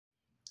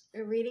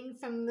A reading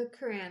from the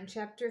Quran,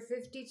 chapter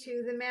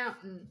 52, the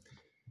mountain.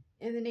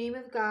 In the name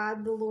of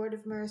God, the Lord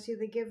of mercy,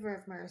 the giver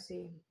of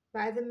mercy.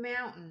 By the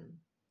mountain,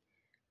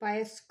 by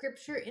a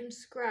scripture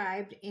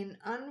inscribed in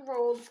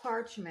unrolled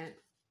parchment,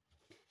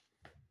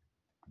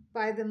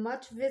 by the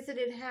much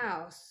visited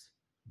house,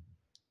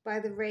 by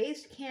the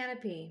raised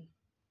canopy,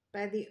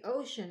 by the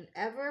ocean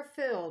ever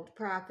filled,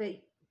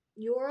 prophet,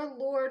 your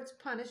Lord's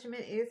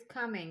punishment is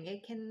coming.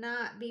 It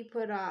cannot be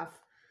put off.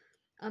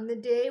 On the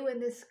day when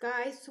the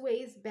sky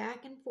sways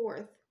back and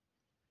forth,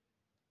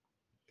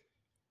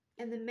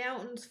 and the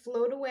mountains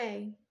float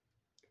away,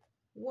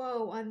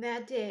 woe on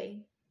that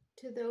day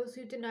to those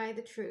who deny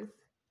the truth,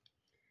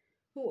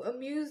 who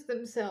amuse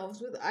themselves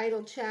with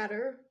idle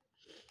chatter.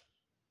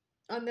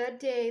 On that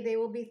day they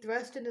will be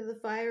thrust into the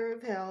fire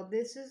of hell.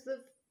 This is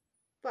the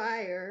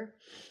fire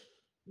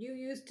you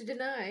used to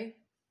deny.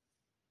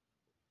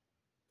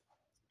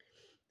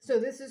 So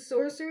this is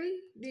sorcery?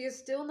 Do you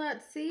still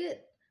not see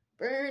it?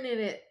 Burn in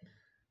it.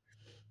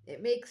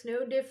 It makes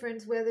no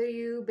difference whether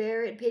you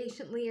bear it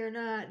patiently or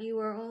not. You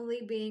are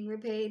only being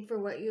repaid for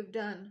what you have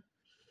done.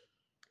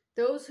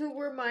 Those who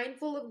were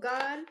mindful of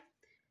God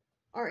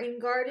are in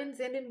gardens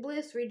and in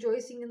bliss,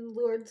 rejoicing in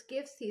the Lord's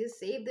gifts. He has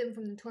saved them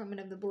from the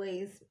torment of the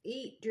blaze.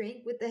 Eat,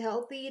 drink with the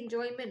healthy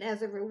enjoyment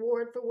as a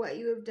reward for what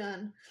you have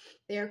done.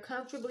 They are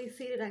comfortably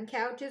seated on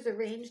couches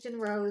arranged in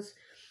rows.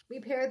 We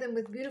pair them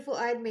with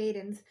beautiful-eyed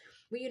maidens.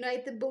 We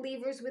unite the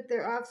believers with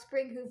their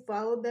offspring who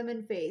followed them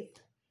in faith.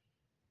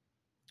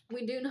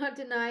 We do not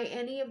deny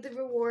any of the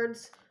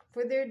rewards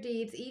for their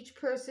deeds. Each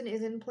person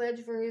is in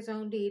pledge for his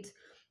own deeds.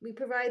 We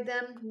provide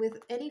them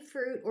with any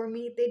fruit or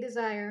meat they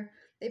desire.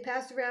 They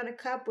pass around a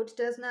cup which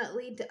does not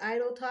lead to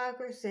idle talk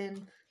or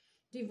sin.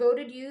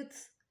 Devoted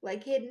youths,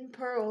 like hidden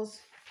pearls,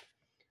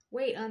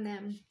 wait on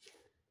them.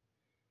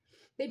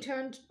 They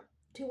turn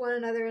to one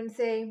another and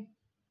say,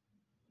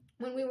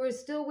 when we were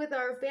still with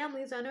our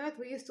families on earth,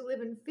 we used to live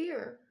in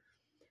fear.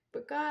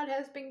 But God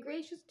has been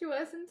gracious to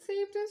us and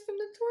saved us from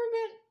the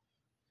torment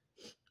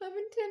of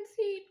intense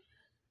heat.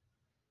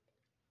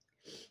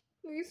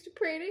 We used to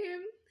pray to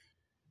Him.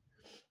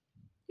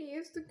 He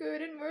is the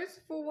good and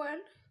merciful one.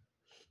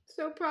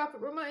 So,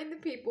 prophet, remind the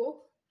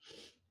people,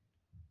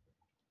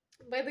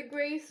 by the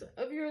grace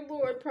of your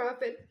Lord,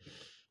 prophet,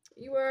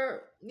 you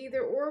are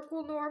neither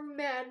oracle nor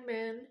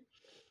madman.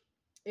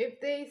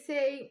 If they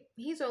say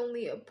he's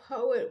only a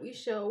poet, we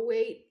shall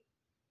wait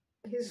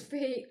his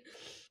fate.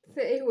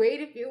 Say,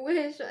 wait if you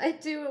wish. I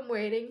too am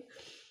waiting.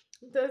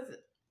 Does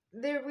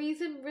their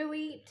reason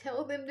really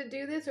tell them to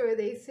do this, or are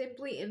they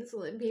simply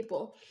insolent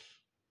people?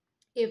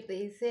 If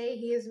they say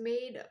he has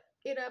made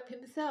it up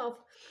himself,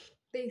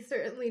 they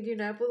certainly do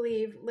not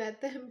believe.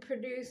 Let them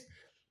produce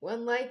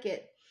one like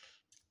it.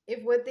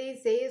 If what they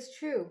say is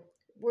true,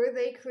 were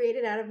they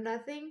created out of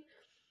nothing?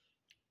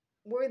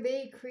 Were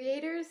they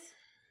creators?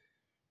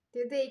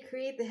 Did they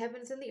create the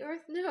heavens and the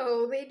earth?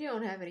 No, they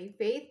don't have any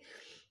faith.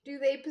 Do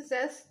they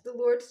possess the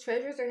Lord's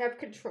treasures or have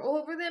control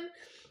over them?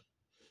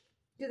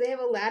 Do they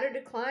have a ladder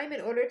to climb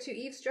in order to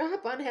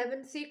eavesdrop on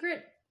heaven's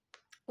secret?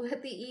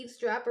 Let the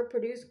eavesdropper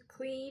produce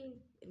clean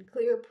and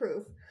clear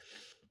proof.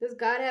 Does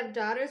God have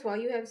daughters while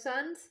you have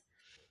sons?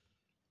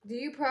 Do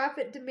you,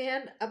 prophet,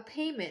 demand a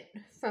payment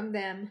from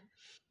them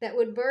that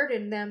would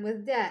burden them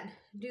with debt?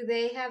 Do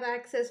they have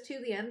access to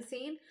the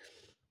unseen?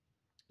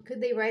 Could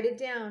they write it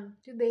down?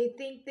 Do they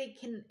think they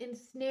can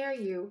ensnare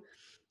you?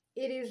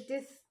 It is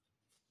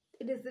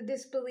the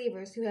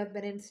disbelievers who have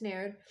been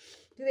ensnared.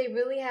 Do they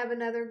really have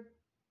another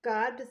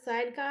God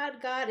beside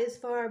God? God is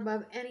far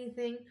above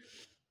anything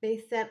they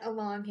set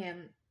along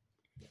him.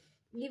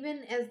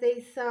 Even as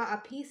they saw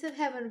a piece of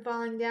heaven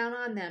falling down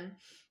on them,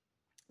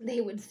 they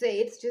would say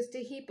it's just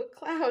a heap of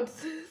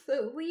clouds.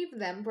 So leave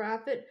them,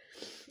 prophet,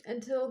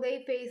 until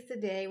they face the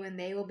day when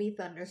they will be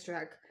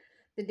thunderstruck.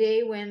 The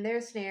day when their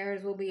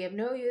snares will be of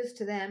no use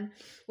to them,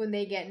 when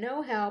they get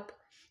no help.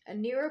 A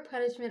nearer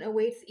punishment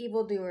awaits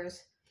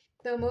evildoers,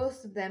 though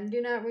most of them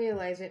do not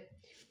realize it.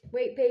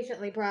 Wait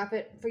patiently,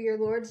 prophet, for your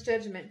Lord's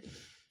judgment.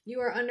 You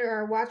are under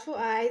our watchful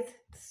eyes.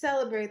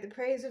 Celebrate the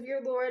praise of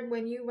your Lord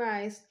when you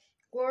rise.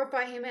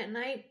 Glorify him at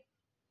night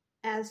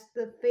as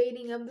the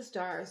fading of the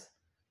stars.